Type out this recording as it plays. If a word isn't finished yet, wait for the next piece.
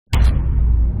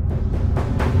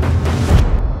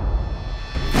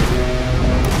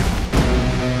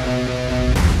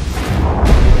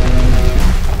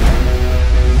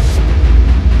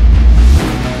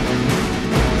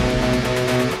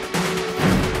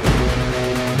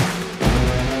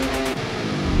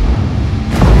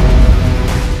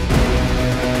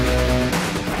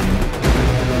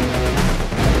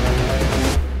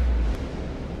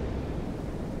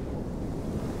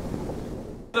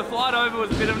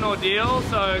an ordeal.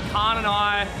 So Khan and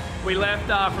I, we left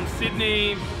from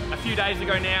Sydney a few days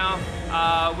ago now.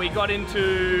 We got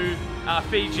into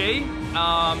Fiji,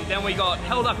 then we got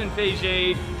held up in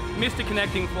Fiji, missed a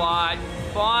connecting flight,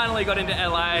 finally got into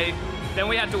LA, then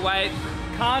we had to wait.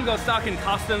 Khan got stuck in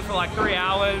customs for like 3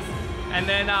 hours, and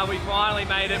then we finally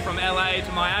made it from LA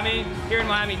to Miami. Here in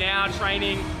Miami now,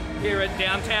 training here at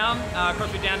downtown,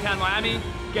 CrossFit downtown Miami,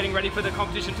 getting ready for the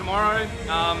competition tomorrow.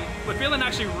 We're feeling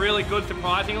actually really good,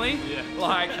 surprisingly. Yeah.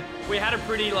 Like, we had a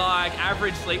pretty like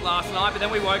average sleep last night, but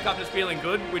then we woke up just feeling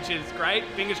good, which is great.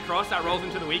 Fingers crossed that rolls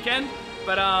into the weekend.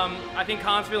 But I think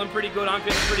Khan's feeling pretty good, I'm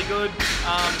feeling pretty good.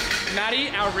 Matty,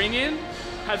 our ring-in,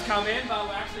 has come in, but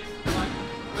we're actually like,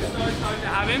 we're so stoked to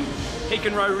have him. He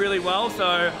can row really well, so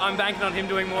I'm banking on him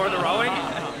doing more of the rowing.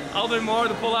 I'll do more of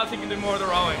the pull-ups, he can do more of the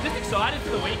rowing. Just excited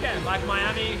for the weekend. Like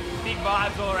Miami, big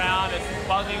vibes all around. It's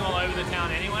buzzing all over the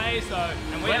town anyway, so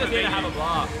and we're just here to have a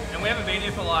blast. And we haven't been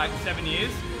here for like 7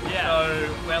 years. Yeah.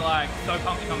 So we're like so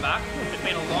pumped to come back. It's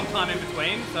been a long time in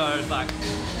between, so it's like,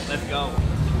 let's go.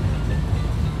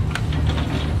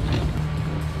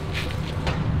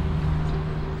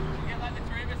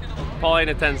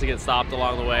 Paulina tends to get stopped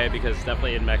along the way because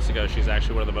definitely in Mexico she's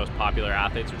actually one of the most popular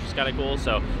athletes, which is kind of cool.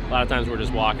 So a lot of times we're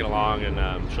just walking along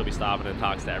and she'll be stopping and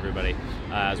talks to everybody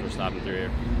as we're stopping through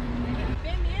here.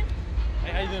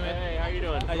 Hey, how you doing, man? Hey, how you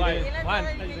doing? How you doing? Fine.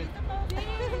 How you doing?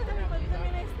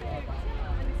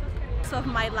 Of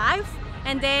my life,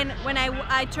 and then when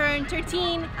I turned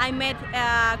 13, I met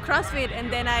CrossFit,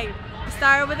 and then I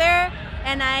started over there,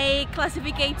 and I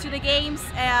classified to the games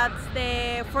at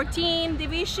the 14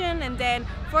 division, and then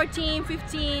 14,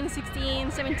 15,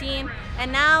 16, 17,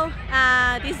 and now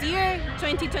this year,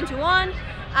 2021,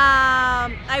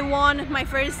 I won my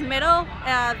first medal,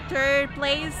 3rd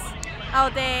place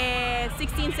of the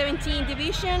 16-17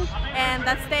 division, and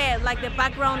that's the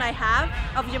background I have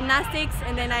of gymnastics,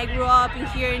 and then I grew up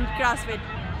here in CrossFit.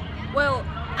 Well,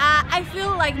 I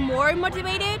feel like more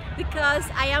motivated because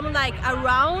I am like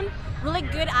around really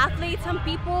good athletes and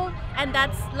people, and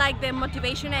that's like the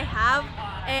motivation I have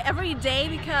every day,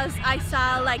 because I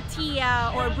saw like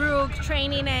Tia or Brooke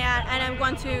training, and I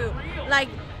want to like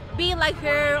be like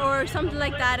her or something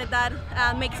like that, and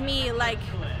that makes me like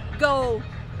go.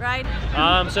 Right?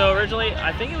 So originally,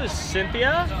 I think it was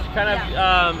Cynthia, kind of,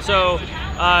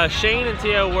 yeah. Shane and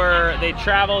Tia they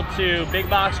traveled to Big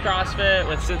Box CrossFit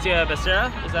with Cynthia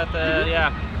Becerra, is that the,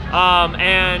 yeah.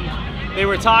 And they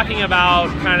were talking about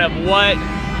kind of what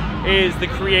is the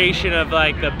creation of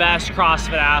like the best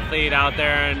CrossFit athlete out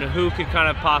there and who could kind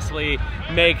of possibly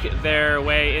make their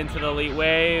way into the elite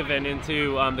wave and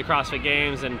into the CrossFit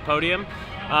Games and podium.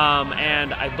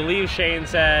 And I believe Shane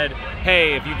said,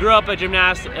 hey, if you grew up a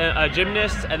gymnast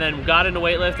and then got into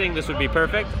weightlifting, this would be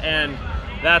perfect. And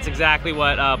that's exactly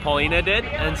what Paulina did.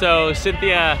 And so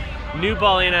Cynthia knew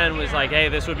Paulina and was like, hey,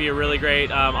 this would be a really great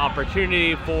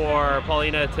opportunity for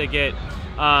Paulina to get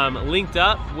linked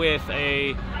up with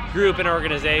a group and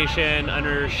organization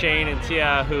under Shane and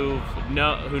Tia who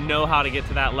know how to get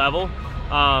to that level.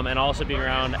 And also being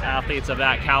around athletes of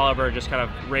that caliber just kind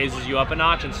of raises you up a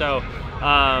notch. And so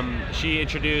she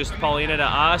introduced Paulina to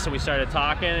us, and we started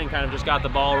talking and kind of just got the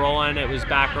ball rolling. It was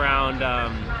back around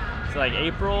like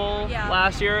April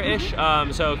last year-ish.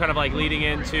 So kind of like leading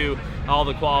into all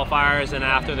the qualifiers, and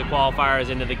after the qualifiers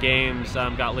into the games,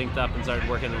 got linked up and started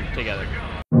working together.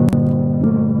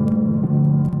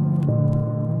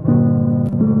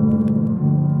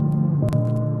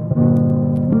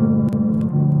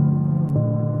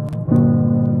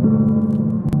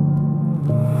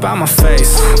 By my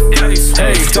face,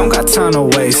 hey, don't got time to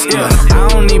waste, yeah. I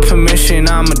don't need permission,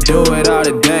 I'ma do it all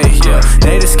today, yeah.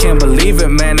 They just can't believe it,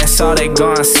 man, that's all they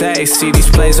gonna say. See these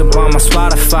plays up on my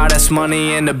Spotify, that's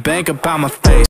money in the bank up on my face.